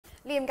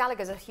Liam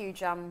Gallagher's a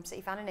huge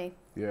City fan, isn't he?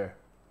 Yeah.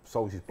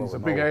 Soldier's He's a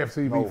big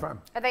AFCB fan.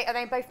 Are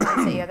they both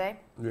Man City, are they?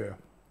 Yeah.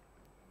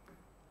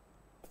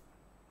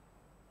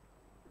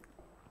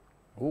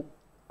 Oh,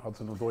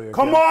 Hudson-Odoi.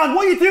 Come on,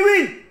 what are you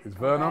doing? It's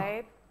Werner.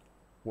 Babe.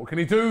 What can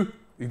he do?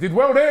 He did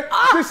well there.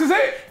 This is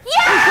it.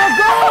 Yeah! It's a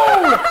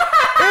goal!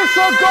 It's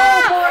a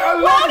goal by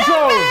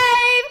Alonso!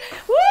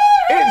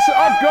 It's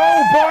a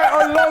goal by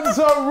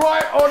Alonso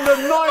right on the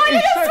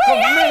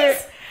 92nd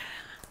minute.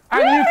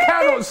 And you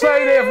cannot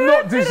say they have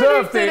not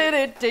deserved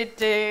it.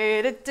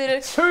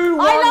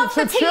 2-1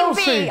 to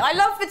Chelsea. I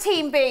love the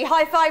team B.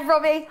 High five,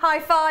 Robbie. High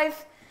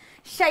five.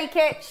 Shake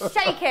it.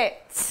 Shake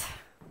it.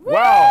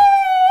 Wow.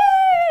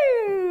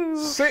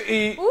 Woo!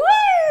 City. Woo!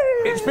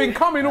 It's been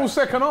coming all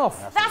second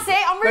half. That's it.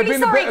 I'm really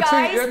sorry,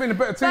 guys. They've been a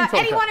better team. But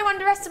anyone who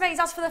underestimates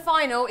us for the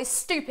final is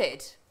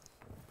stupid.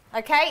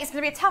 Okay? It's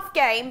going to be a tough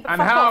game. But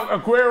And how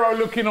Aguero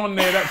looking on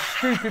there, that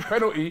stupid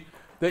penalty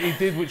that he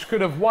did, which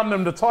could have won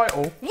them the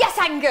title. Yes,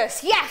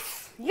 Angus.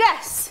 Yes.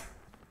 Yes.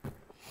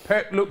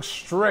 Pep looks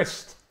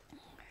stressed.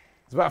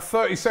 It's about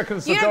 30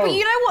 seconds to go. But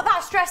you know what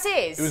that stress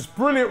is? It was a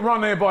brilliant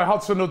run there by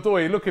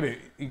Hudson-Odoi. Look at it.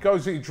 He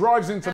drives into